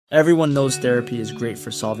Everyone knows therapy is great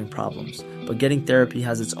for solving problems, but getting therapy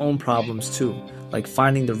has its own problems too, like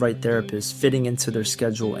finding the right therapist, fitting into their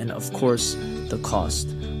schedule, and of course, the cost.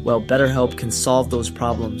 Well, BetterHelp can solve those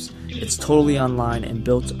problems. It's totally online and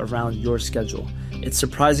built around your schedule. It's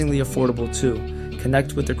surprisingly affordable too.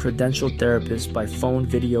 Connect with a credentialed therapist by phone,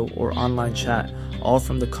 video, or online chat, all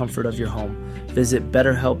from the comfort of your home. Visit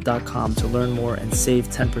BetterHelp.com to learn more and save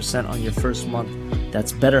 10% on your first month.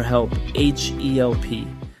 That's BetterHelp, H-E-L-P.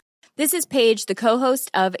 This is Paige, the co-host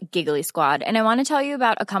of Giggly Squad, and I want to tell you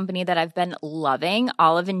about a company that I've been loving,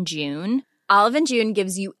 Olive & June. Olive & June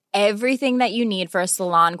gives you everything that you need for a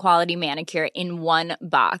salon-quality manicure in one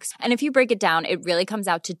box. And if you break it down, it really comes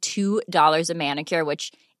out to $2 a manicure,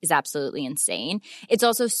 which is absolutely insane. It's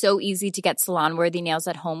also so easy to get salon-worthy nails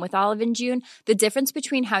at home with Olive & June. The difference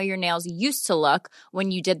between how your nails used to look when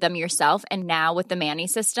you did them yourself and now with the Mani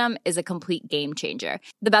system is a complete game changer.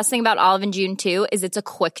 The best thing about Olive & June, too, is it's a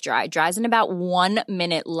quick dry. Dries in about 1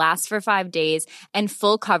 minute, lasts for 5 days, and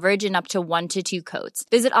full coverage in up to 1 to 2 coats.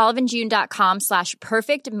 Visit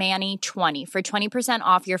oliveandjune.com/perfectmani20 for 20%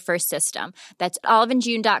 off your first system. That's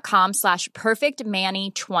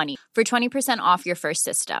oliveandjune.com/perfectmani20 for 20% off your first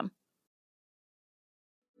system.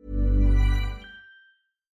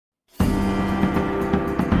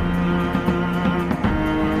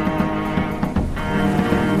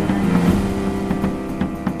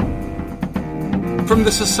 From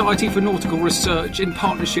the Society for Nautical Research in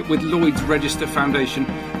partnership with Lloyd's Register Foundation,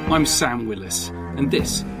 I'm Sam Willis, and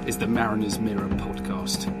this is the Mariner's Mirror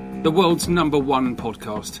podcast, the world's #1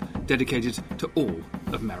 podcast dedicated to all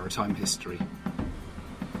of maritime history.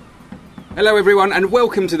 Hello everyone and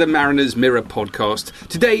welcome to the Mariner's Mirror podcast.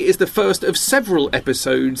 Today is the first of several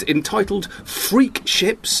episodes entitled Freak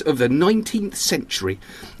Ships of the 19th Century.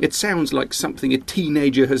 It sounds like something a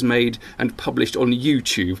teenager has made and published on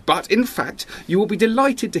YouTube, but in fact you will be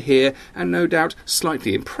delighted to hear, and no doubt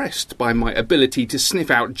slightly impressed by my ability to sniff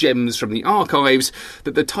out gems from the archives,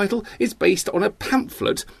 that the title is based on a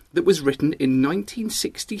pamphlet that was written in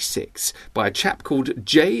 1966 by a chap called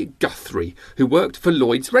J. Guthrie, who worked for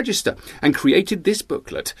Lloyd's Register and created this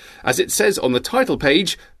booklet, as it says on the title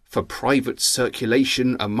page, for private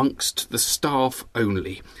circulation amongst the staff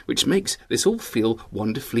only, which makes this all feel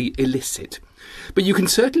wonderfully illicit. But you can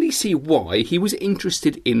certainly see why he was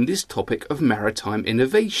interested in this topic of maritime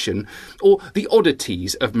innovation, or the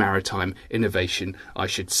oddities of maritime innovation, I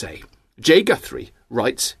should say. J. Guthrie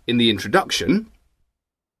writes in the introduction,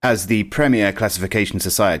 as the premier classification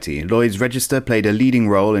society, Lloyd's Register played a leading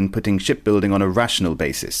role in putting shipbuilding on a rational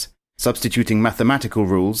basis, substituting mathematical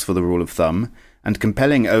rules for the rule of thumb, and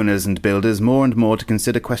compelling owners and builders more and more to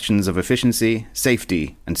consider questions of efficiency,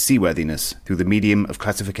 safety, and seaworthiness through the medium of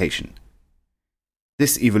classification.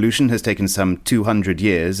 This evolution has taken some 200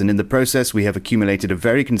 years, and in the process we have accumulated a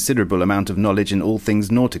very considerable amount of knowledge in all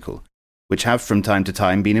things nautical, which have from time to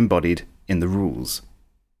time been embodied in the rules.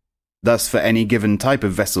 Thus, for any given type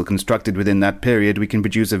of vessel constructed within that period, we can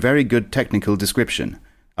produce a very good technical description,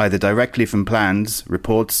 either directly from plans,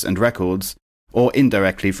 reports, and records, or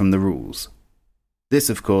indirectly from the rules. This,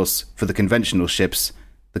 of course, for the conventional ships,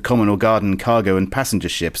 the common or garden cargo and passenger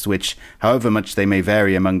ships, which, however much they may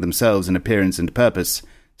vary among themselves in appearance and purpose,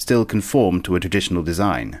 still conform to a traditional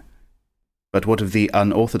design. But what of the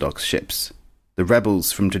unorthodox ships, the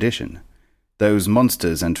rebels from tradition? Those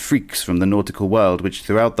monsters and freaks from the nautical world which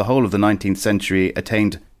throughout the whole of the 19th century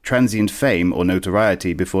attained transient fame or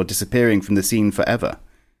notoriety before disappearing from the scene forever.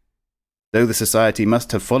 Though the Society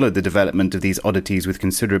must have followed the development of these oddities with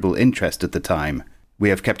considerable interest at the time, we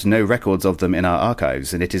have kept no records of them in our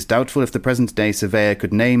archives, and it is doubtful if the present-day surveyor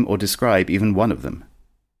could name or describe even one of them.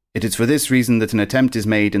 It is for this reason that an attempt is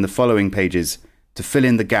made in the following pages to fill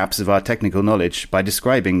in the gaps of our technical knowledge by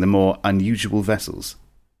describing the more unusual vessels.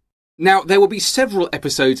 Now, there will be several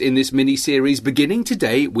episodes in this mini-series beginning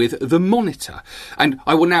today with The Monitor, and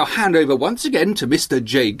I will now hand over once again to Mr.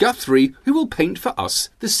 J. Guthrie, who will paint for us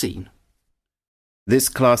the scene. This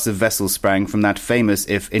class of vessel sprang from that famous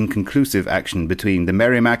if inconclusive action between the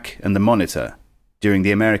Merrimac and the Monitor during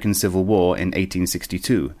the American Civil War in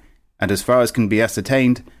 1862, and as far as can be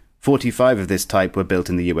ascertained, 45 of this type were built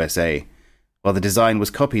in the USA, while the design was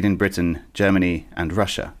copied in Britain, Germany, and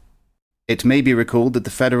Russia. It may be recalled that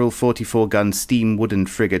the Federal 44-gun steam wooden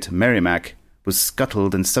frigate Merrimac was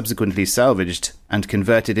scuttled and subsequently salvaged and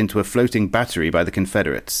converted into a floating battery by the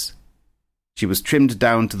Confederates. She was trimmed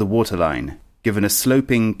down to the waterline, given a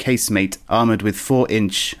sloping casemate armoured with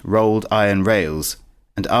 4-inch rolled iron rails,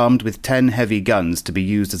 and armed with 10 heavy guns to be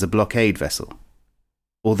used as a blockade vessel.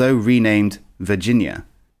 Although renamed Virginia,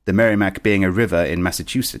 the Merrimac being a river in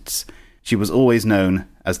Massachusetts, she was always known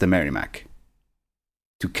as the Merrimac.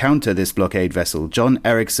 To counter this blockade vessel, John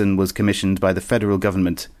Ericsson was commissioned by the federal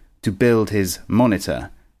government to build his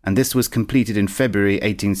Monitor, and this was completed in February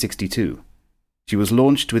 1862. She was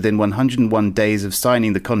launched within 101 days of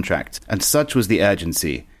signing the contract, and such was the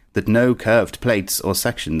urgency that no curved plates or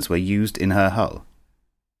sections were used in her hull.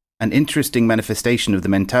 An interesting manifestation of the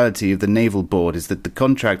mentality of the Naval Board is that the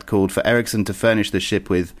contract called for Ericsson to furnish the ship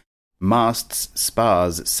with masts,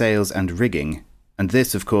 spars, sails and rigging, and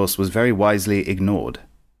this, of course, was very wisely ignored.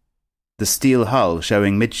 The steel hull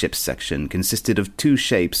showing midships section consisted of two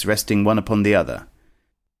shapes resting one upon the other.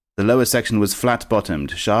 The lower section was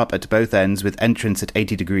flat-bottomed, sharp at both ends with entrance at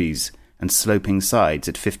 80 degrees, and sloping sides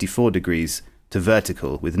at 54 degrees, to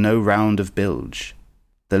vertical with no round of bilge.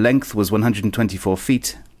 The length was 124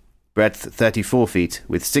 feet, breadth 34 feet,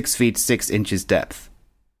 with 6 feet 6 inches depth.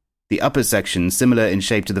 The upper section, similar in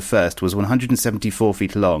shape to the first, was 174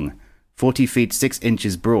 feet long, 40 feet 6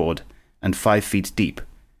 inches broad, and 5 feet deep.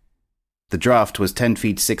 The draft was 10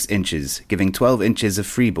 feet 6 inches, giving 12 inches of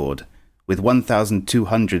freeboard, with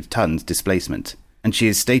 1,200 tons displacement, and she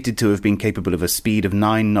is stated to have been capable of a speed of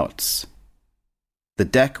 9 knots. The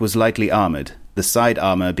deck was lightly armoured, the side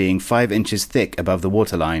armour being 5 inches thick above the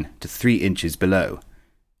waterline to 3 inches below,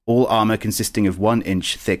 all armour consisting of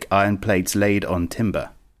 1-inch thick iron plates laid on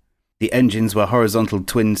timber. The engines were horizontal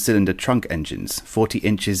twin-cylinder trunk engines, 40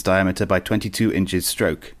 inches diameter by 22 inches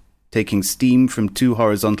stroke, taking steam from 2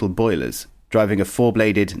 horizontal boilers, driving a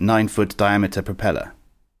 4-bladed 9-foot diameter propeller.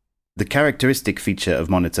 The characteristic feature of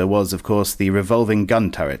Monitor was, of course, the revolving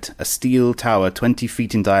gun turret, a steel tower 20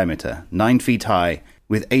 feet in diameter, 9 feet high,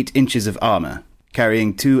 with 8 inches of armour,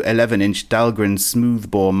 carrying 2 11-inch Dahlgren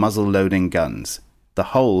smoothbore muzzle-loading guns, the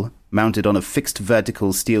whole mounted on a fixed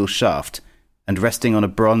vertical steel shaft and resting on a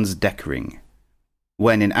bronze deck ring.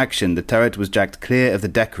 When in action, the turret was jacked clear of the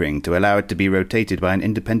deck ring to allow it to be rotated by an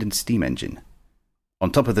independent steam engine.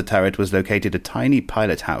 On top of the turret was located a tiny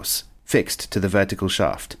pilot house, fixed to the vertical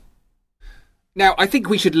shaft. Now, I think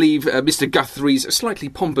we should leave Mr. Guthrie's slightly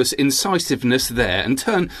pompous incisiveness there and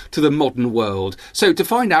turn to the modern world. So, to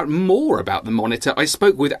find out more about the Monitor, I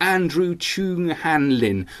spoke with Andrew Chung Han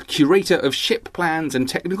Lin, Curator of Ship Plans and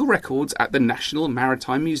Technical Records at the National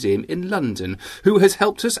Maritime Museum in London, who has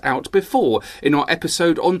helped us out before in our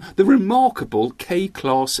episode on the remarkable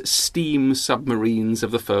K-class steam submarines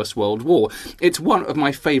of the First World War. It's one of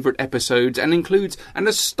my favourite episodes and includes an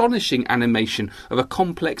astonishing animation of a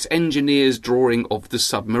complex engineer's drawing of the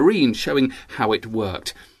submarine, showing how it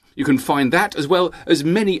worked. You can find that as well as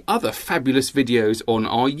many other fabulous videos on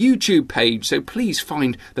our YouTube page, so please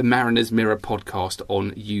find the Mariner's Mirror podcast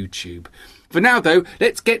on YouTube. For now, though,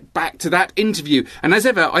 let's get back to that interview, and as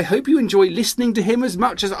ever, I hope you enjoy listening to him as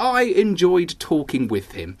much as I enjoyed talking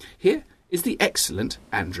with him. Here is the excellent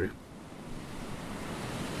Andrew.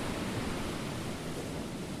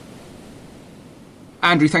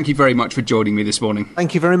 Andrew, thank you very much for joining me this morning.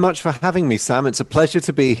 Thank you very much for having me, Sam. It's a pleasure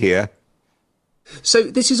to be here. So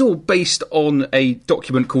this is all based on a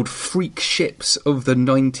document called Freak Ships of the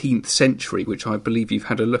 19th Century, which I believe you've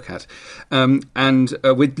had a look at. And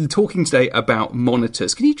we're talking today about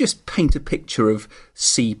monitors. Can you just paint a picture of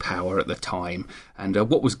sea power at the time and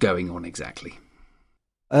what was going on exactly?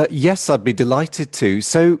 Yes, I'd be delighted to.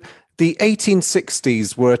 So the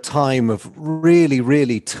 1860s were a time of really,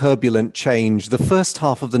 really turbulent change. The first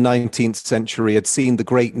half of the 19th century had seen the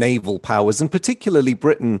great naval powers, and particularly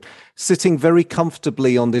Britain, sitting very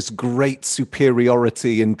comfortably on this great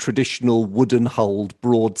superiority in traditional wooden-hulled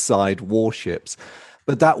broadside warships.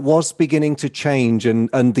 But that was beginning to change,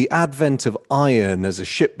 and the advent of iron as a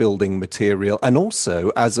shipbuilding material and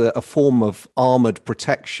also as a form of armored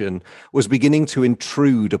protection was beginning to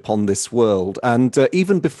intrude upon this world. And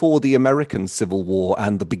even before the American Civil War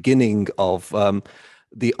and the beginning of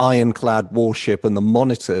the ironclad warship and the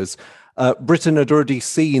monitors, Britain had already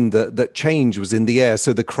seen that change was in the air.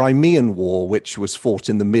 So the Crimean War, which was fought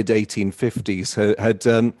in the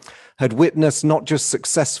mid-1850s, had witnessed not just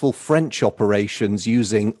successful French operations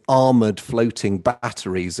using armoured floating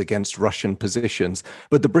batteries against Russian positions,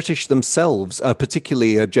 but the British themselves,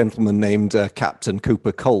 particularly a gentleman named Captain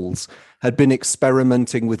Cooper Coles, had been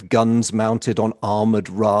experimenting with guns mounted on armoured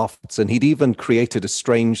rafts, and he'd even created a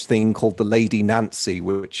strange thing called the Lady Nancy,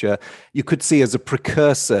 which you could see as a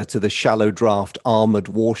precursor to the shallow draft armoured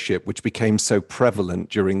warship, which became so prevalent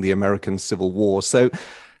during the American Civil War.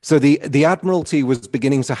 So the Admiralty was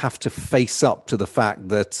beginning to have to face up to the fact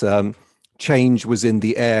that change was in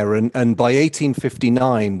the air. And by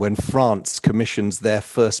 1859, when France commissions their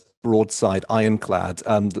first broadside ironclad,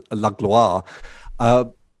 La Gloire,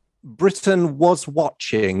 Britain was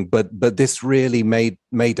watching, but this really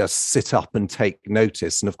made us sit up and take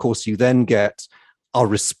notice. And of course, you then get our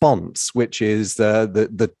response, which is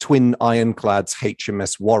the twin ironclads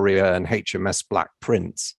HMS Warrior and HMS Black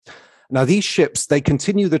Prince. Now, these ships, they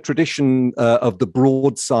continue the tradition of the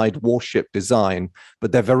broadside warship design,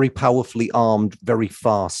 but they're very powerfully armed, very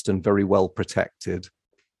fast, and very well protected.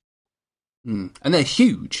 And they're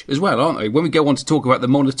huge as well, aren't they? When we go on to talk about the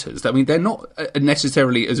monitors, I mean, they're not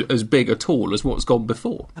necessarily as big at all as what's gone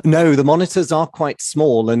before. No, the monitors are quite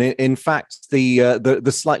small, and in fact,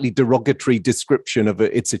 the slightly derogatory description of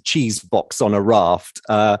it's a cheese box on a raft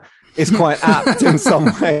is quite apt in some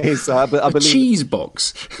ways. I believe, cheese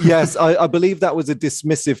box. Yes, I believe that was a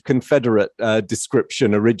dismissive Confederate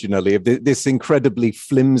description originally of this incredibly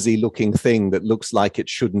flimsy-looking thing that looks like it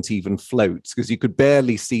shouldn't even float, because you could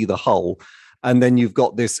barely see the hull. And then you've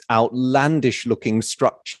got this outlandish-looking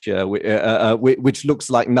structure, which looks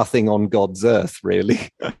like nothing on God's earth,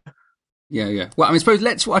 really. Yeah. Well, I mean,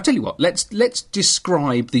 I'll tell you what. Let's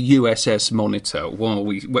describe the USS Monitor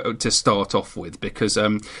to start off with, because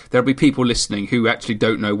there'll be people listening who actually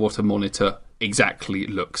don't know what a monitor exactly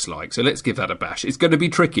looks like. So let's give that a bash. It's going to be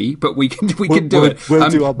tricky, but we can do it. We'll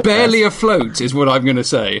do our barely best. Afloat is what I'm going to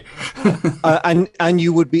say. And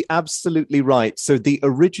you would be absolutely right. So the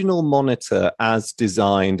original monitor, as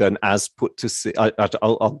designed and as put to sea,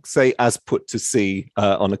 I'll say as put to sea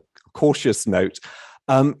on a cautious note.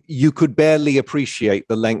 You could barely appreciate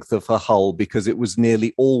the length of her hull because it was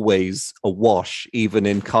nearly always awash, even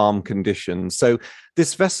in calm conditions. So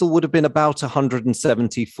this vessel would have been about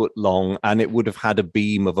 170 foot long, and it would have had a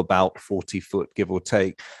beam of about 40 foot, give or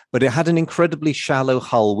take. But it had an incredibly shallow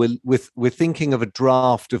hull. We're thinking of a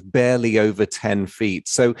draft of barely over 10 feet.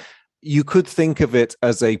 So you could think of it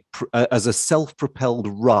as a self-propelled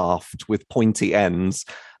raft with pointy ends.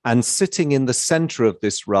 And sitting in the center of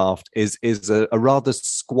this raft is a rather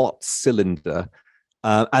squat cylinder.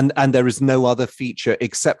 And there is no other feature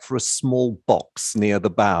except for a small box near the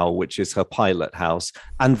bow, which is her pilot house.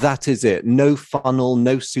 And that is it. No funnel,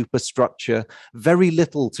 no superstructure, very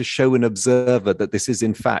little to show an observer that this is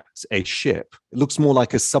in fact a ship. It looks more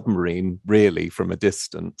like a submarine, really, from a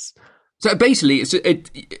distance. So basically,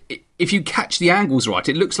 if you catch the angles right,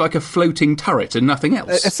 it looks like a floating turret and nothing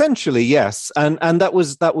else. Essentially, yes, and that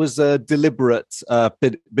was a deliberate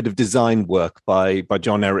bit of design work by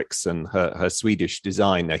John Ericsson, her Swedish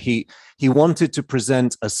designer. He wanted to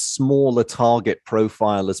present as small a target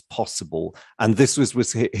profile as possible, and this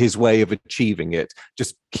was his way of achieving it.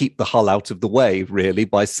 Just keep the hull out of the way, really,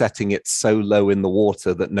 by setting it so low in the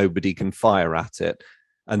water that nobody can fire at it.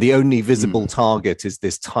 And the only visible target is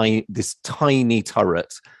this tiny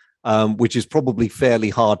turret, which is probably fairly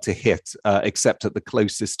hard to hit, except at the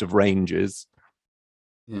closest of ranges.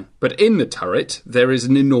 Yeah. But in the turret, there is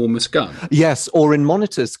an enormous gun. Yes, or in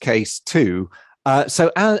Monitor's case, too.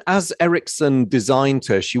 So as Ericsson designed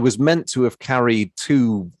her, she was meant to have carried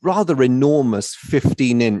two rather enormous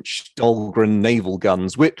 15-inch Dahlgren naval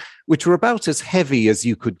guns, which were about as heavy as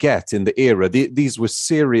you could get in the era. These were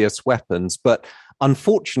serious weapons, but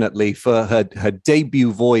unfortunately for her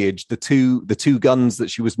debut voyage, the two guns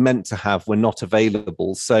that she was meant to have were not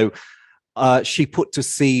available. So she put to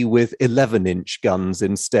sea with 11-inch guns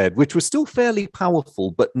instead, which were still fairly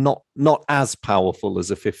powerful, but not as powerful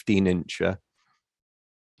as a 15-incher.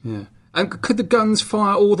 Yeah. And could the guns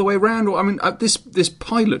fire all the way around? Or I mean, this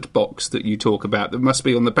pilot box that you talk about that must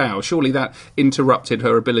be on the bow, surely that interrupted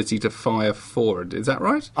her ability to fire forward. Is that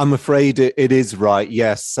right? I'm afraid it is right,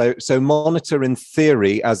 yes. So Monitor, in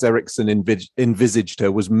theory, as Ericsson envisaged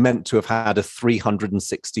her, was meant to have had a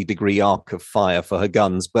 360-degree arc of fire for her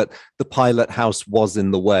guns, but the pilot house was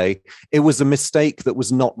in the way. It was a mistake that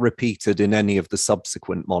was not repeated in any of the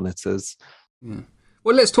subsequent Monitors. Yeah.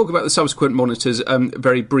 Well, let's talk about the subsequent Monitors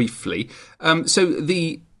very briefly. So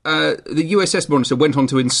the USS Monitor went on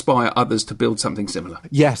to inspire others to build something similar.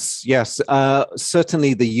 Yes.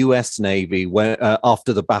 Certainly the US Navy,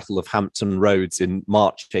 after the Battle of Hampton Roads in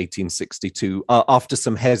March 1862, after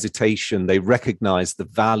some hesitation, they recognized the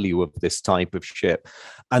value of this type of ship.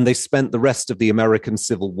 And they spent the rest of the American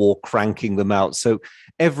Civil War cranking them out. So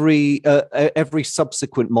every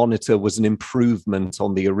subsequent Monitor was an improvement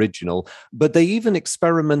on the original, but they even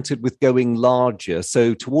experimented with going larger.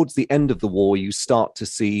 So towards the end of the war, you start to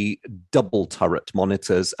see double turret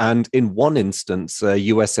Monitors. And in one instance,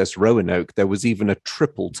 USS Roanoke, there was even a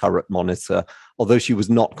triple turret Monitor, although she was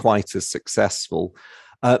not quite as successful.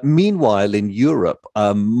 Meanwhile, in Europe,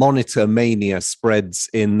 Monitor mania spreads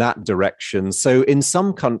in that direction. So in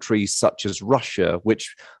some countries, such as Russia,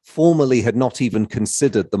 which formerly had not even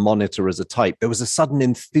considered the Monitor as a type, there was a sudden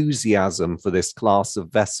enthusiasm for this class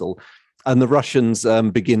of vessel. And the Russians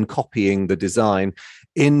begin copying the design.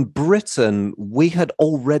 In Britain, we had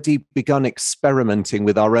already begun experimenting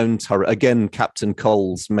with our own turret. Again, Captain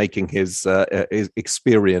Coles making his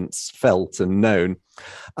experience felt and known.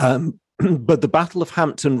 But the Battle of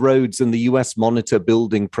Hampton Roads and the US Monitor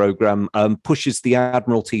building program pushes the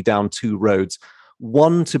Admiralty down two roads.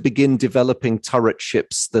 One, to begin developing turret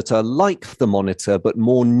ships that are like the Monitor, but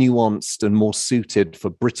more nuanced and more suited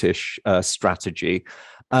for British strategy.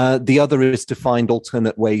 The other is to find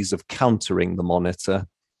alternate ways of countering the Monitor.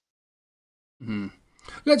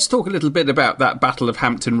 Let's talk a little bit about that Battle of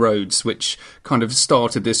Hampton Roads, which kind of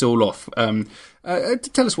started this all off.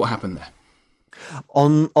 Tell us what happened there.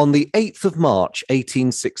 On the 8th of March,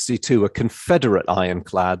 1862, a Confederate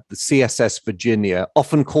ironclad, the CSS Virginia,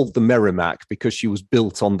 often called the Merrimac because she was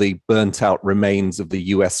built on the burnt-out remains of the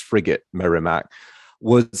U.S. frigate Merrimac,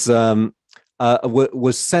 was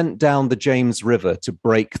sent down the James River to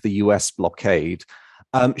break the U.S. blockade.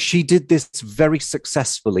 She did this very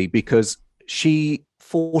successfully because she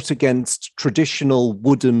fought against traditional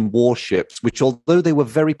wooden warships, which, although they were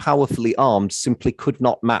very powerfully armed, simply could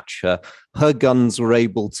not match her. Her guns were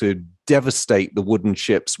able to devastate the wooden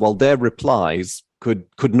ships, while their replies could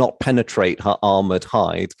not penetrate her armored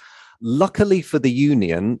hide. Luckily for the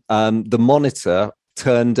Union, the Monitor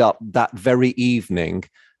turned up that very evening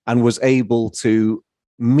and was able to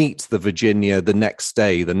meet the Virginia the next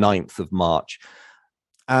day, the 9th of March.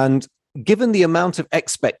 And given the amount of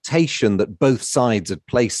expectation that both sides had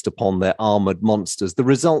placed upon their armored monsters, the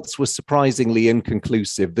results were surprisingly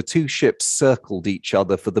inconclusive. The two ships circled each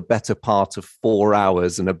other for the better part of 4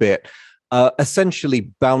 hours and a bit,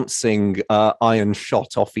 essentially bouncing iron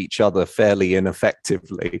shot off each other fairly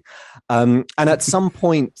ineffectively. And at some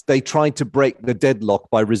point, they tried to break the deadlock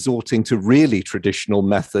by resorting to really traditional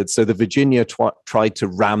methods. So the Virginia tried to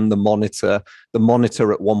ram the Monitor. The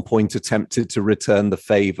Monitor at one point attempted to return the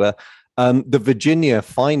favor. The Virginia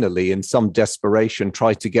finally, in some desperation,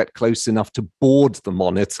 tried to get close enough to board the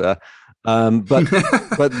Monitor, but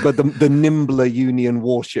the nimbler Union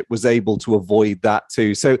warship was able to avoid that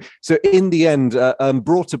too. So in the end,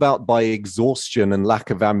 brought about by exhaustion and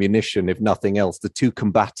lack of ammunition, if nothing else, the two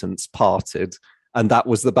combatants parted, and that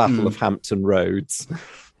was the Battle of Hampton Roads.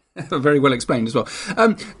 Very well explained as well.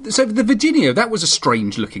 So the Virginia, that was a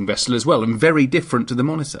strange-looking vessel as well, and very different to the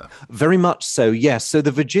Monitor. Very much so, yes. So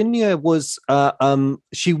the Virginia was,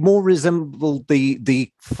 she more resembled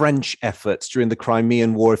the French efforts during the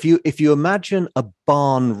Crimean War. If you imagine a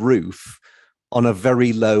barn roof on a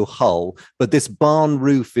very low hull, but this barn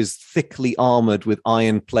roof is thickly armored with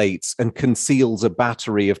iron plates and conceals a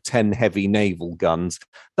battery of 10 heavy naval guns,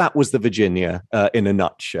 that was the Virginia in a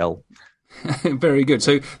nutshell. Very good.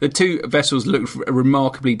 So the two vessels look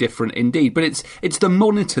remarkably different indeed, but it's the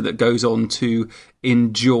Monitor that goes on to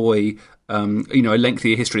enjoy a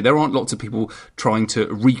lengthier history. There aren't lots of people trying to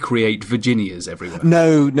recreate Virginias everywhere.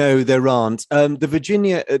 No, there aren't. The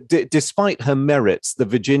Virginia, despite her merits, the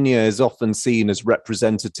Virginia is often seen as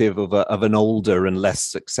representative of an older and less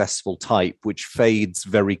successful type, which fades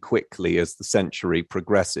very quickly as the century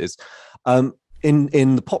progresses.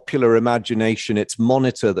 In the popular imagination, it's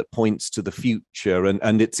Monitor that points to the future,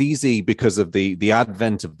 and it's easy because of the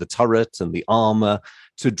advent of the turret and the armor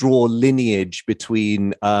to draw lineage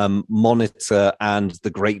between Monitor and the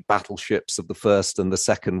great battleships of the First and the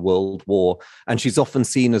Second World War, and she's often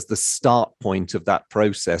seen as the start point of that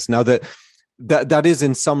process. Now, that is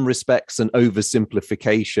in some respects an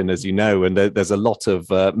oversimplification, as you know, and there's a lot of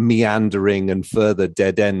meandering and further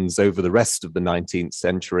dead ends over the rest of the 19th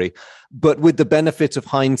century. But with the benefit of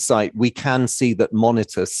hindsight, we can see that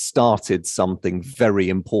Monitor started something very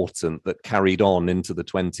important that carried on into the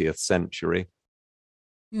 20th century.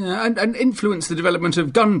 Yeah, and influence the development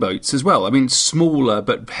of gunboats as well. I mean, smaller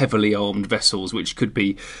but heavily armed vessels, which could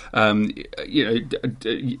be,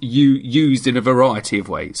 used in a variety of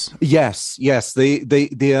ways. Yes.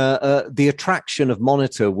 The attraction of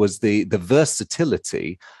Monitor was the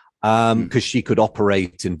versatility, because she could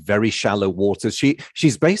operate in very shallow waters.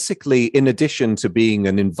 She's basically, in addition to being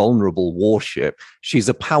an invulnerable warship, she's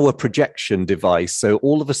a power projection device. So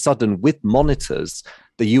all of a sudden, with monitors,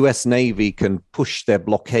 the US Navy can push their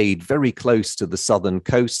blockade very close to the southern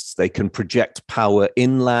coasts. They can project power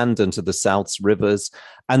inland into the South's rivers,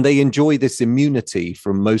 and they enjoy this immunity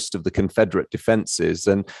from most of the Confederate defenses.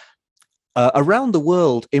 And around the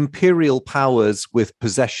world, imperial powers with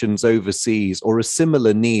possessions overseas or a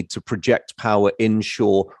similar need to project power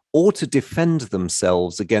inshore or to defend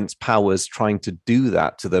themselves against powers trying to do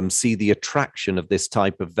that to them see the attraction of this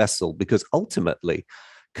type of vessel, because ultimately,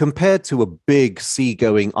 compared to a big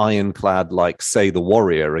seagoing ironclad like, say, the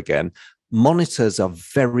Warrior again, monitors are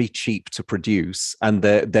very cheap to produce, and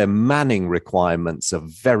their manning requirements are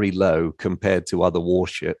very low compared to other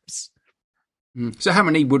warships. So how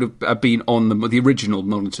many would have been on the original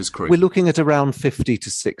Monitor's crew? We're looking at around 50 to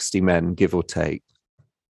 60 men, give or take.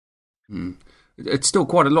 It's still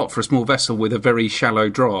quite a lot for a small vessel with a very shallow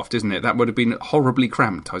draft, isn't it? That would have been horribly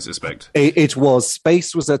cramped, I suspect. It was.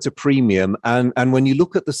 Space was at a premium. And when you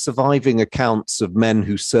look at the surviving accounts of men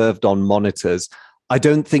who served on Monitors, I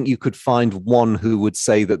don't think you could find one who would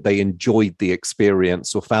say that they enjoyed the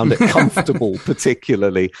experience or found it comfortable,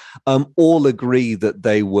 particularly. All agree that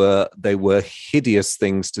they were hideous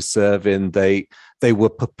things to serve in. They were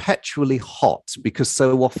perpetually hot because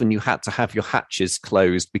so often you had to have your hatches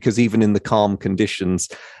closed, because even in the calm conditions,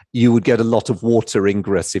 you would get a lot of water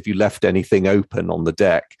ingress if you left anything open on the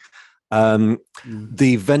deck.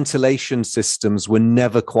 The ventilation systems were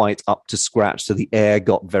never quite up to scratch, so the air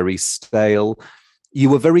got very stale. You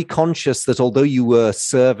were very conscious that although you were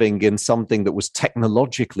serving in something that was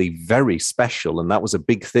technologically very special, and that was a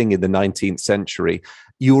big thing in the 19th century,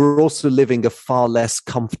 you were also living a far less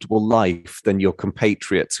comfortable life than your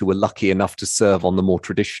compatriots who were lucky enough to serve on the more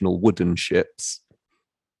traditional wooden ships.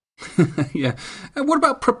 Yeah. What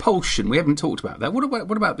about propulsion? We haven't talked about that. What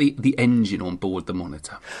about the engine on board the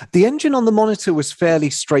Monitor? The engine on the Monitor was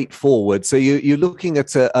fairly straightforward. So you're looking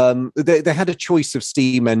at they had a choice of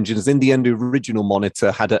steam engines. In the end, the original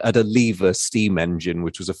Monitor had a lever steam engine,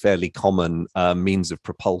 which was a fairly common means of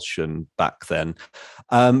propulsion back then.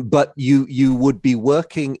 But you would be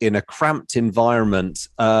working in a cramped environment,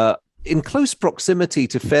 in close proximity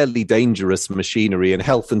to fairly dangerous machinery, and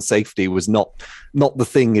health and safety was not the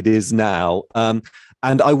thing it is now. And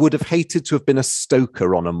I would have hated to have been a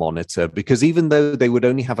stoker on a Monitor, because even though they would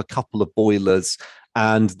only have a couple of boilers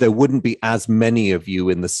and there wouldn't be as many of you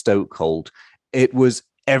in the stokehold, it was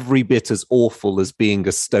every bit as awful as being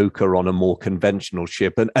a stoker on a more conventional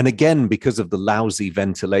ship. And again, because of the lousy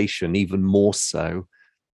ventilation, even more so.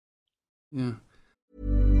 Yeah.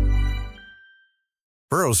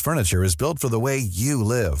 Burrow's furniture is built for the way you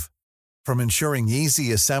live. From ensuring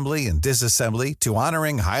easy assembly and disassembly to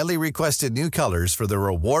honoring highly requested new colors for their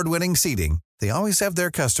award-winning seating, they always have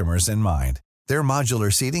their customers in mind. Their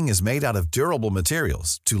modular seating is made out of durable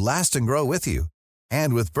materials to last and grow with you.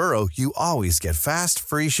 And with Burrow, you always get fast,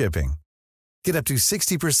 free shipping. Get up to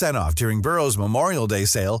 60% off during Burrow's Memorial Day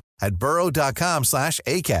sale at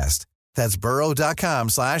burrow.com/ACAST. That's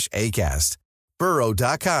burrow.com/ACAST.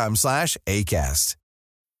 burrow.com/ACAST.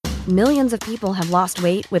 Millions of people have lost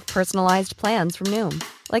weight with personalized plans from Noom.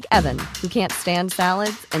 Like Evan, who can't stand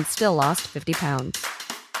salads and still lost 50 pounds.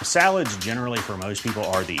 Salads generally for most people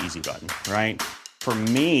are the easy button, right? For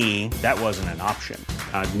me, that wasn't an option.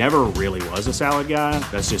 I never really was a salad guy.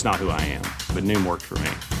 That's just not who I am. But Noom worked for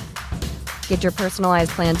me. Get your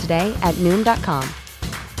personalized plan today at Noom.com.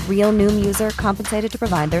 Real Noom user compensated to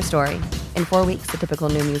provide their story. In 4 weeks, the typical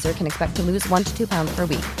Noom user can expect to lose 1 to 2 pounds per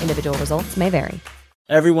week. Individual results may vary.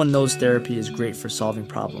 Everyone knows therapy is great for solving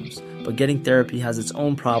problems, but getting therapy has its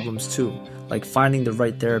own problems too, like finding the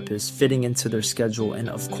right therapist, fitting into their schedule, and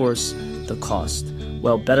of course, the cost.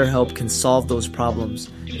 Well, BetterHelp can solve those problems.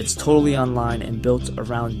 It's totally online and built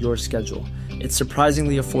around your schedule. It's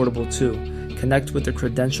surprisingly affordable too. Connect with a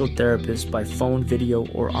credentialed therapist by phone, video,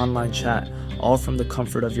 or online chat, all from the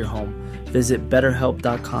comfort of your home. Visit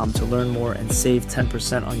BetterHelp.com to learn more and save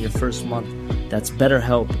 10% on your first month. That's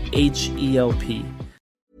BetterHelp, H-E-L-P.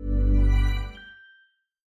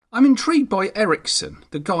 I'm intrigued by Ericsson,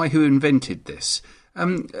 the guy who invented this,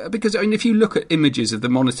 because if you look at images of the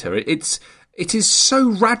Monitor, it is so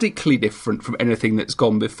radically different from anything that's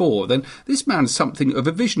gone before. Then this man's something of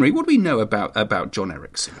a visionary. What do we know about John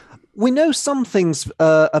Ericsson? We know some things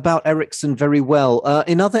about Ericsson very well.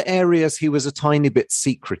 In other areas, he was a tiny bit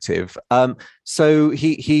secretive. So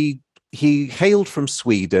he hailed from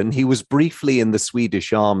Sweden. He was briefly in the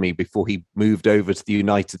Swedish army before he moved over to the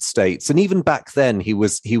United States. And even back then, he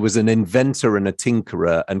was an inventor and a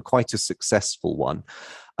tinkerer, and quite a successful one.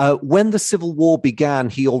 When the Civil War began,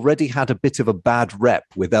 he already had a bit of a bad rep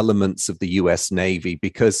with elements of the US Navy,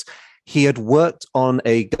 because he had worked on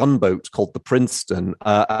a gunboat called the Princeton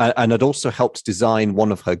and had also helped design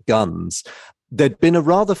one of her guns. There'd been a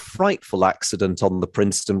rather frightful accident on the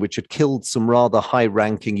Princeton, which had killed some rather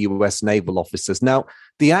high-ranking US naval officers. Now,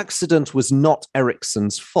 the accident was not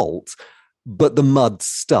Ericsson's fault, but the mud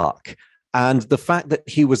stuck. And the fact that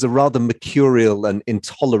he was a rather mercurial and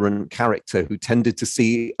intolerant character who tended to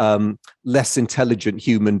see less intelligent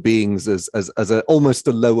human beings as almost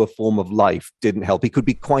a lower form of life didn't help. He could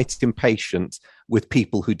be quite impatient with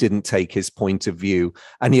people who didn't take his point of view.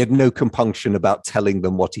 And he had no compunction about telling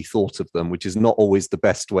them what he thought of them, which is not always the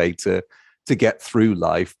best way to get through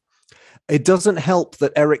life. It doesn't help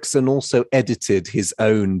that Ericsson also edited his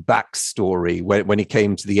own backstory when he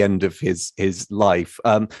came to the end of his life.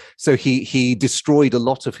 So he destroyed a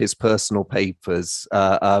lot of his personal papers.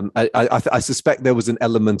 I suspect there was an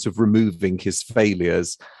element of removing his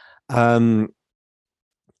failures.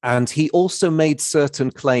 And he also made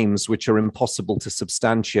certain claims which are impossible to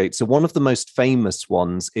substantiate. So one of the most famous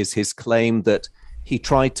ones is his claim that he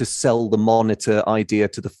tried to sell the monitor idea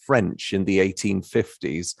to the French in the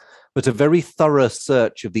 1850s. But a very thorough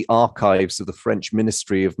search of the archives of the French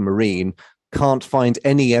Ministry of Marine can't find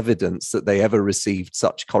any evidence that they ever received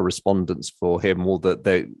such correspondence for him, or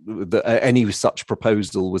that any such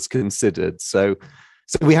proposal was considered. So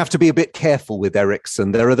we have to be a bit careful with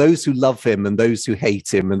Ericsson. There are those who love him and those who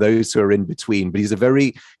hate him and those who are in between. But he's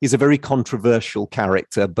a very controversial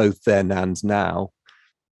character, both then and now.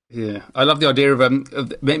 Yeah, I love the idea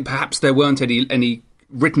of perhaps there weren't any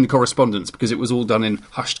written correspondence because it was all done in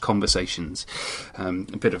hushed conversations. A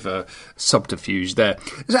bit of a subterfuge there.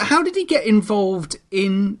 So how did he get involved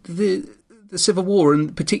in the Civil War,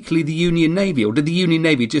 and particularly the Union Navy, or did the Union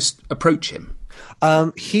Navy just approach him?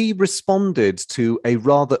 He responded to a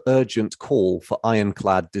rather urgent call for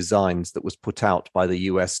ironclad designs that was put out by the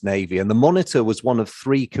US Navy. And the Monitor was one of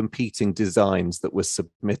 3 competing designs that were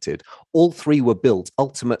submitted. All 3 were built.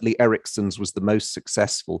 Ultimately, Ericsson's was the most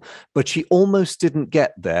successful, but she almost didn't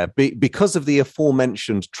get there because of the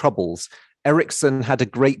aforementioned troubles. Ericsson had a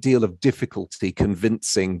great deal of difficulty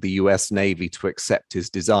convincing the US Navy to accept his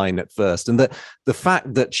design at first. And the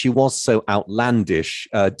fact that she was so outlandish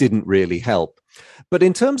didn't really help. But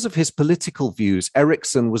in terms of his political views,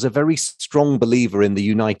 Ericsson was a very strong believer in the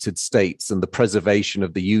United States and the preservation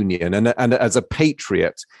of the Union. And as a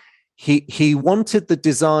patriot, he wanted the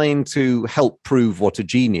design to help prove what a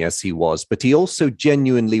genius he was, but he also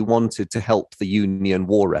genuinely wanted to help the Union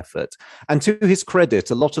war effort. And to his credit,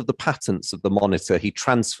 a lot of the patents of the Monitor he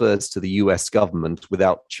transfers to the US government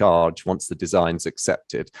without charge once the design's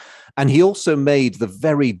accepted. And he also made the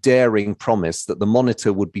very daring promise that the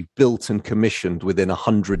Monitor would be built and commissioned within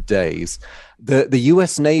 100 days. The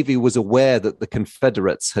US Navy was aware that the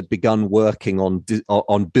Confederates had begun working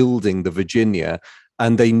on building the Virginia,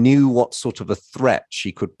 and they knew what sort of a threat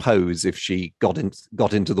she could pose if she got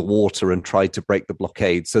into the water and tried to break the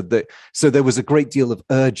blockade. So there was a great deal of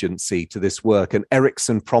urgency to this work, and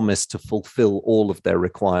Ericsson promised to fulfill all of their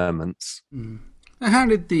requirements. Mm. How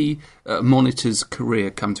did the Monitor's career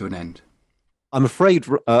come to an end? I'm afraid,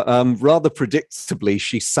 rather predictably,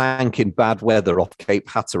 she sank in bad weather off Cape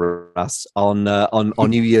Hatteras on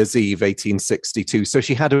New Year's Eve, 1862. So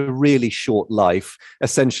she had a really short life,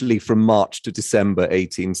 essentially from March to December,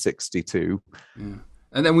 1862. Yeah.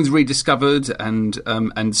 And then was rediscovered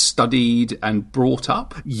and studied and brought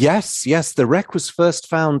up? Yes. The wreck was first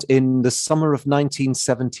found in the summer of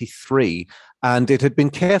 1973. And it had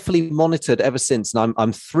been carefully monitored ever since. And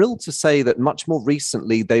I'm thrilled to say that much more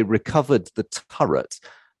recently, they recovered the turret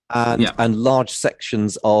and large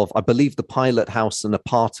sections of, I believe, the pilot house and a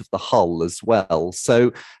part of the hull as well.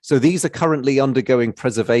 So these are currently undergoing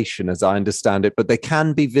preservation, as I understand it, but they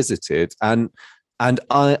can be visited. And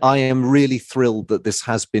I am really thrilled that this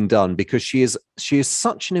has been done, because she is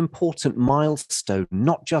such an important milestone,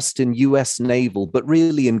 not just in US naval, but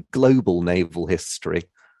really in global naval history.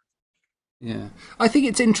 Yeah, I think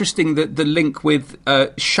it's interesting that the link with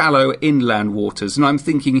shallow inland waters, and I'm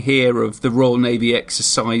thinking here of the Royal Navy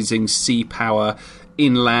exercising sea power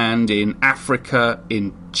inland in Africa,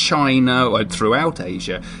 in China, and throughout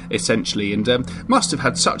Asia, essentially, and must have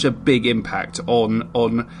had such a big impact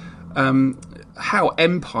on how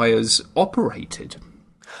empires operated.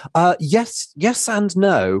 Yes and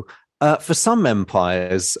no. For some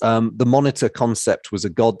empires, the Monitor concept was a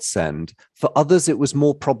godsend. For others, it was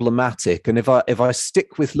more problematic. And if I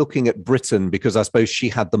stick with looking at Britain, because I suppose she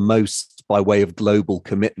had the most by way of global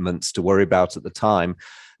commitments to worry about at the time,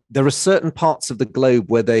 there are certain parts of the globe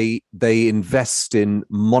where they invest in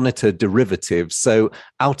Monitor derivatives. So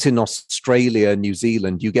out in Australia, New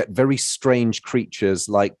Zealand, you get very strange creatures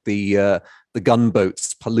like the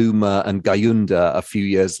gunboats Paluma and Gayunda a few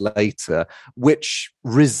years later, which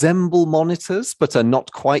resemble Monitors, but are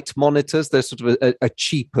not quite Monitors. They're sort of a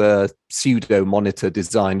cheaper pseudo-Monitor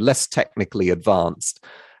design, less technically advanced.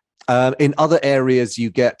 In other areas, you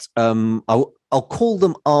get, I'll call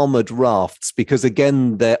them armored rafts, because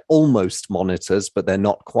again, they're almost Monitors, but they're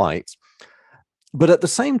not quite. But at the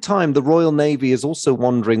same time, the Royal Navy is also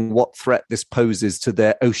wondering what threat this poses to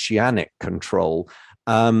their oceanic control.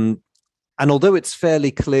 And although it's fairly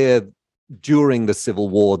clear during the Civil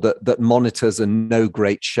War that monitors are no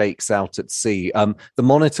great shakes out at sea. The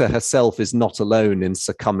Monitor herself is not alone in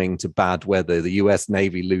succumbing to bad weather. The US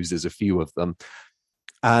Navy loses a few of them.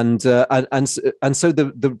 And so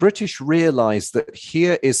the British realized that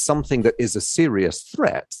here is something that is a serious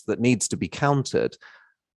threat that needs to be countered.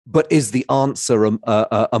 But is the answer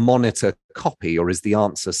a Monitor copy, or is the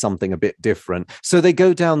answer something a bit different? So they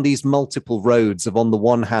go down these multiple roads of, on the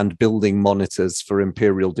one hand, building monitors for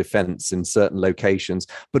imperial defense in certain locations,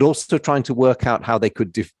 but also trying to work out how they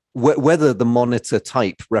could whether the Monitor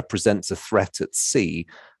type represents a threat at sea,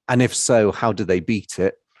 and if so, how do they beat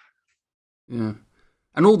it? Yeah.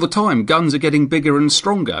 And all the time, guns are getting bigger and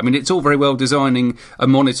stronger. I mean, it's all very well designing a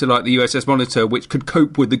monitor like the USS Monitor, which could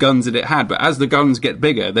cope with the guns that it had. But as the guns get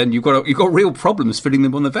bigger, then you've got real problems fitting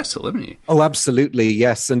them on the vessel, haven't you? Oh, absolutely,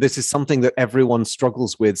 yes. And this is something that everyone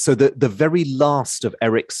struggles with. So the very last of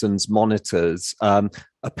Ericsson's monitors, a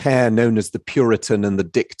pair known as the Puritan and the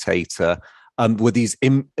Dictator, were these,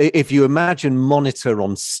 if you imagine Monitor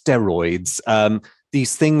on steroids,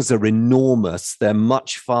 these things are enormous. They're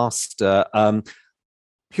much faster.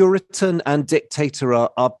 Puritan and Dictator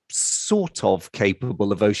are sort of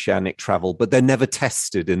capable of oceanic travel, but they're never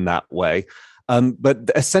tested in that way. But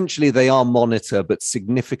essentially, they are Monitor, but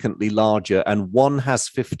significantly larger. And one has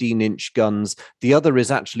 15-inch guns. The other is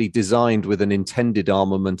actually designed with an intended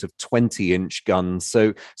armament of 20-inch guns.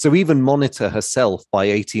 So even Monitor herself, by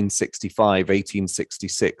 1865,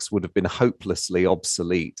 1866, would have been hopelessly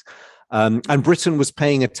obsolete. And Britain was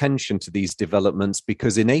paying attention to these developments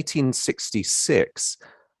because in 1866,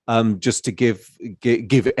 just to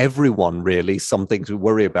give everyone really something to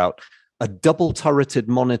worry about, a double-turreted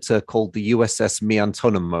monitor called the USS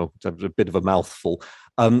Miantonimo, a bit of a mouthful,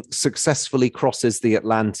 successfully crosses the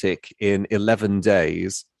Atlantic in 11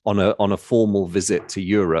 days on a formal visit to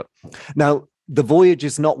Europe. Now, the voyage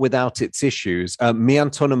is not without its issues.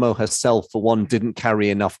 Miantonimo herself, for one, didn't carry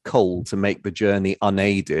enough coal to make the journey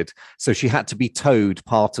unaided, so she had to be towed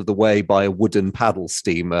part of the way by a wooden paddle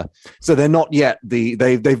steamer. So they're not yet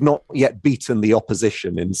they've not yet beaten the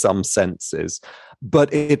opposition in some senses,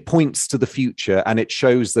 but it points to the future, and it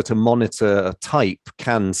shows that a Monitor type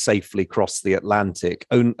can safely cross the Atlantic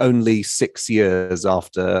only 6 years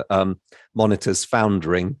after Monitor's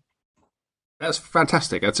foundering. That's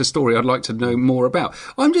fantastic. That's a story I'd like to know more about.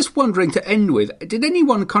 I'm just wondering, to end with, did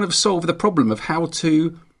anyone kind of solve the problem of how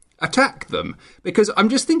to attack them? Because I'm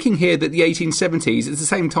just thinking here that the 1870s, at the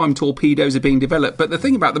same time torpedoes are being developed, but the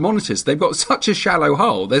thing about the monitors, they've got such a shallow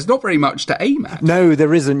hull, there's not very much to aim at. No,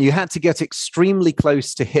 there isn't. You had to get extremely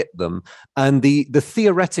close to hit them. And the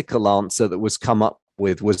theoretical answer that was come up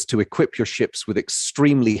with was to equip your ships with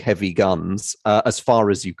extremely heavy guns as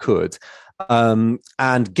far as you could.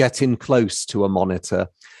 And get in close to a Monitor.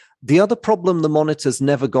 The other problem the Monitors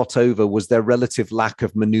never got over was their relative lack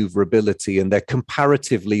of maneuverability and their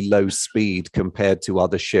comparatively low speed compared to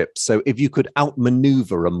other ships. So if you could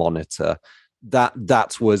outmaneuver a Monitor,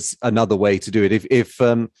 that was another way to do it.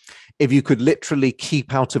 If you could literally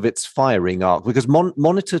keep out of its firing arc, because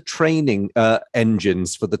Monitor training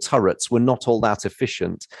engines for the turrets were not all that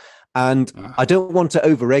efficient. And I don't want to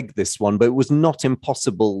over-egg this one, but it was not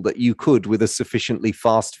impossible that you could, with a sufficiently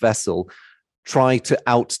fast vessel, try to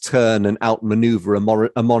outturn and outmaneuver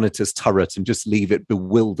a Monitor's turret and just leave it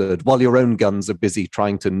bewildered while your own guns are busy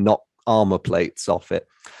trying to knock armor plates off it.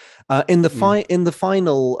 In the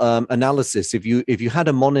final analysis, if you had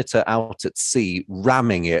a Monitor out at sea,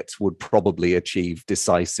 ramming it would probably achieve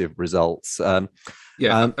decisive results.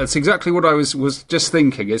 That's exactly what I was just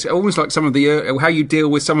thinking. It's almost like some of the how you deal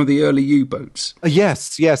with some of the early U-boats.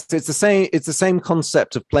 Yes, it's the same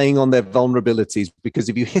concept of playing on their vulnerabilities, because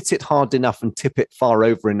if you hit it hard enough and tip it far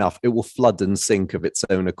over enough, it will flood and sink of its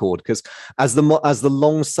own accord. Because as the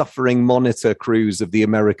long-suffering Monitor crews of the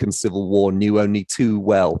American Civil War knew only too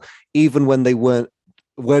well, even when they were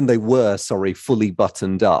fully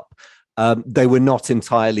buttoned up, they were not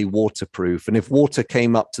entirely waterproof. And if water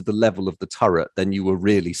came up to the level of the turret, then you were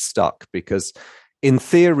really stuck, because in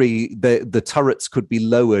theory, the turrets could be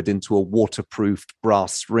lowered into a waterproofed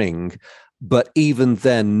brass ring. But even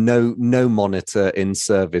then, no Monitor in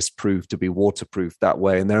service proved to be waterproof that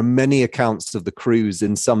way. And there are many accounts of the crews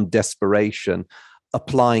in some desperation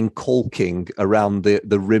applying caulking around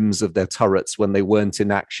the rims of their turrets when they weren't in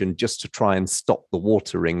action, just to try and stop the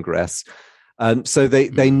water ingress. So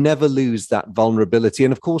they never lose that vulnerability.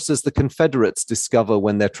 And of course, as the Confederates discover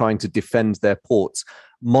when they're trying to defend their ports,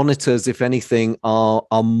 Monitors, if anything, are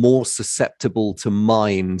more susceptible to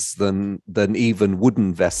mines than even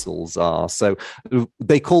wooden vessels are. So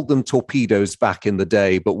they called them torpedoes back in the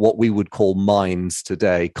day, but what we would call mines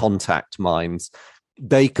today, contact mines.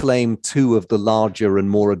 They claimed two of the larger and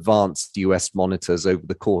more advanced US monitors over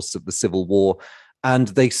the course of the Civil War, and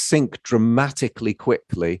they sink dramatically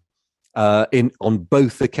quickly. On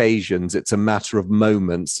both occasions, it's a matter of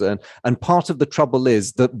moments. And part of the trouble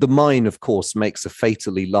is that the mine, of course, makes a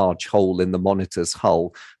fatally large hole in the monitor's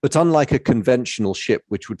hull. But unlike a conventional ship,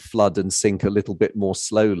 which would flood and sink a little bit more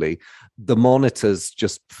slowly, the monitors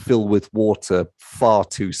just fill with water far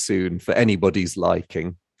too soon for anybody's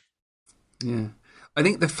liking. Yeah. I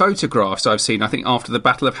think the photographs I've seen, I think after the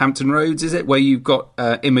Battle of Hampton Roads, is it, where you've got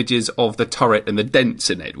images of the turret and the dents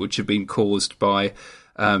in it, which have been caused by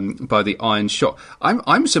the iron shot.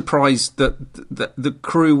 I'm surprised that the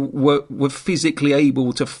crew were physically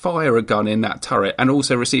able to fire a gun in that turret and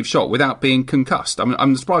also receive shot without being concussed.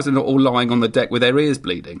 I'm surprised they're not all lying on the deck with their ears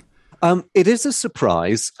bleeding. It is a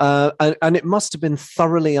surprise, and it must have been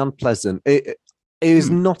thoroughly unpleasant. It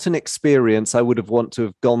is not an experience I would have wanted to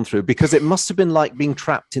have gone through, because it must have been like being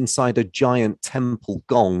trapped inside a giant temple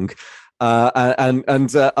gong. I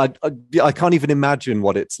can't even imagine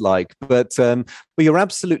what it's like. But you're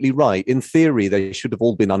absolutely right. In theory, they should have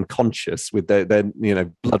all been unconscious with their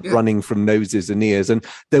blood running from noses and ears. And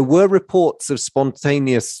there were reports of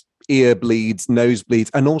spontaneous ear bleeds,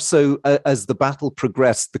 nosebleeds, and also as the battle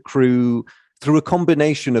progressed, the crew, through a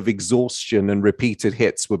combination of exhaustion and repeated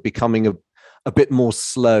hits, were becoming a bit more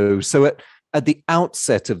slow. So at the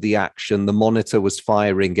outset of the action, the monitor was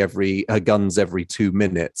firing her guns every 2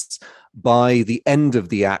 minutes. By the end of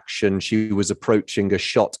the action, she was approaching a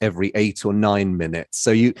shot every 8 or 9 minutes.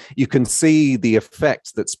 So you can see the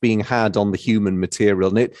effect that's being had on the human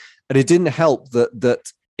material. And it didn't help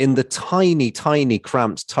that in the tiny, tiny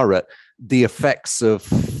cramped turret, the effects of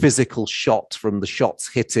physical shot from the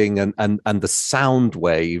shots hitting and the sound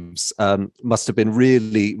waves must have been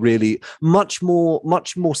really, really much more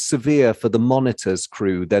severe for the monitor's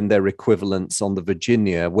crew than their equivalents on the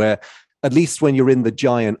Virginia, where at least when you're in the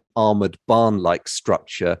giant armored barn-like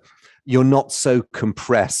structure, you're not so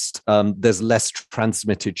compressed. There's less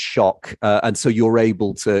transmitted shock, and so you're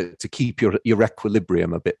able to keep your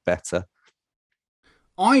equilibrium a bit better.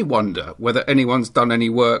 I wonder whether anyone's done any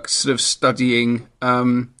work sort of studying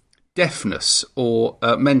deafness or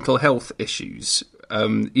mental health issues,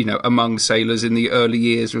 among sailors in the early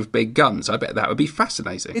years of big guns. I bet that would be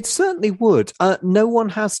fascinating. It certainly would. No one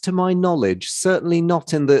has, to my knowledge, certainly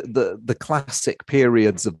not in the classic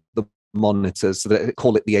periods of the monitors,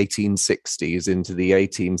 call it the 1860s into the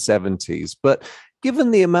 1870s. But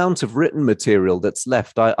given the amount of written material that's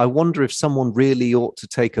left, I wonder if someone really ought to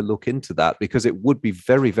take a look into that, because it would be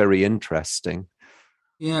very, very interesting.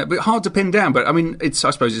 Yeah, but hard to pin down. But I mean, I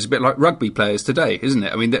suppose it's a bit like rugby players today, isn't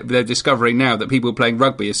it? I mean, they're discovering now that people playing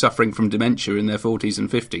rugby are suffering from dementia in their 40s and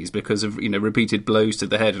 50s because of repeated blows to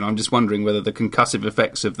the head. And I'm just wondering whether the concussive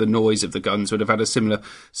effects of the noise of the guns would have had a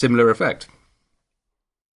similar effect.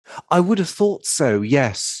 I would have thought so.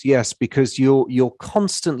 Yes, because you're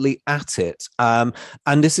constantly at it, and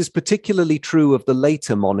this is particularly true of the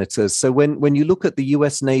later monitors. So when you look at the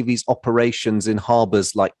U.S. Navy's operations in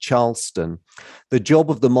harbors like Charleston, the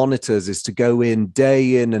job of the monitors is to go in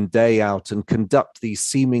and day out and conduct these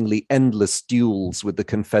seemingly endless duels with the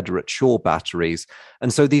Confederate shore batteries.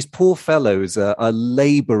 And so these poor fellows are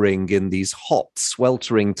laboring in these hot,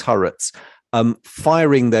 sweltering turrets,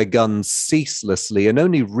 firing their guns ceaselessly and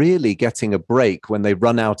only really getting a break when they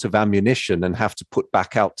run out of ammunition and have to put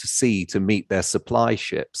back out to sea to meet their supply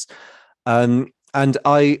ships. And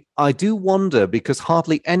I do wonder, because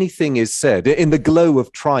hardly anything is said in the glow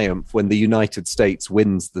of triumph when the United States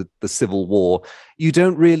wins the Civil War. You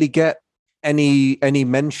don't really get any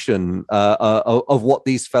mention of what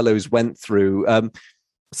these fellows went through,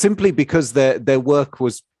 simply because their work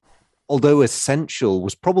was, although essential,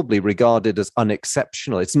 was probably regarded as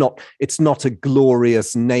unexceptional. It's not a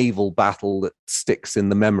glorious naval battle that sticks in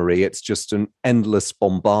the memory. It's just an endless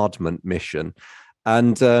bombardment mission,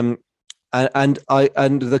 and the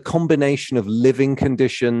combination of living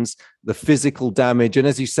conditions, the physical damage, and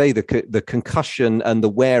as you say, the concussion and the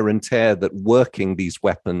wear and tear that working these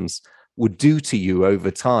weapons would do to you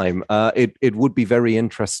over time. It would be very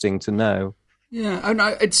interesting to know. Yeah, and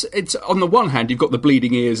it's on the one hand, you've got the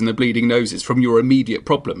bleeding ears and the bleeding noses from your immediate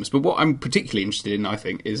problems, but what I'm particularly interested in, I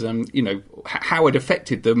think, is how it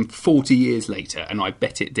affected them 40 years later, and I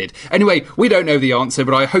bet it did. Anyway, we don't know the answer,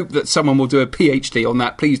 but I hope that someone will do a PhD on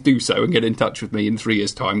that. Please do so and get in touch with me in 3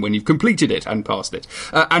 years' time when you've completed it and passed it.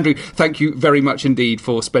 Andrew, thank you very much indeed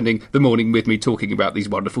for spending the morning with me talking about these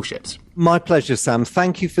wonderful ships. My pleasure, Sam.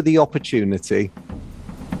 Thank you for the opportunity.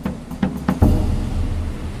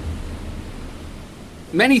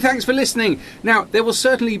 Many thanks for listening. Now, there will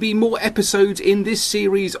certainly be more episodes in this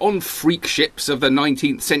series on freak ships of the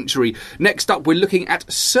 19th century. Next up, we're looking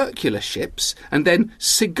at circular ships and then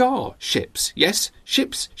cigar ships. Yes,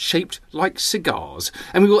 ships shaped like cigars.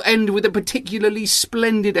 And we will end with a particularly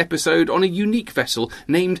splendid episode on a unique vessel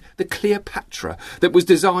named the Cleopatra that was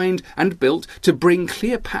designed and built to bring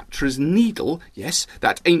Cleopatra's Needle, yes,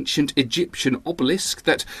 that ancient Egyptian obelisk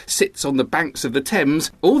that sits on the banks of the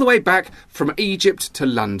Thames, all the way back from Egypt to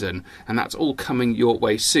London, and that's all coming your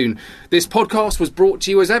way soon. This podcast was brought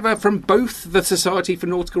to you as ever from both the Society for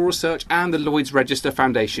Nautical Research and the Lloyd's Register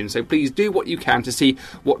Foundation, so please do what you can to see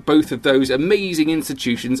what both of those amazing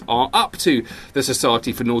institutions are up to. The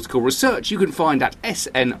Society for Nautical Research you can find at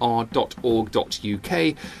snr.org.uk,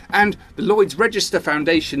 and the Lloyd's Register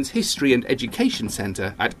Foundation's History and Education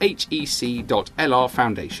Centre at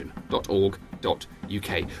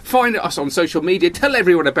hec.lrfoundation.org.uk. Find us on social media, tell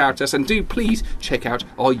everyone about us, and do please check out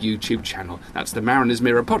our YouTube channel. That's the Mariner's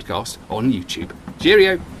Mirror podcast on YouTube.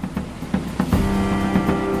 Cheerio!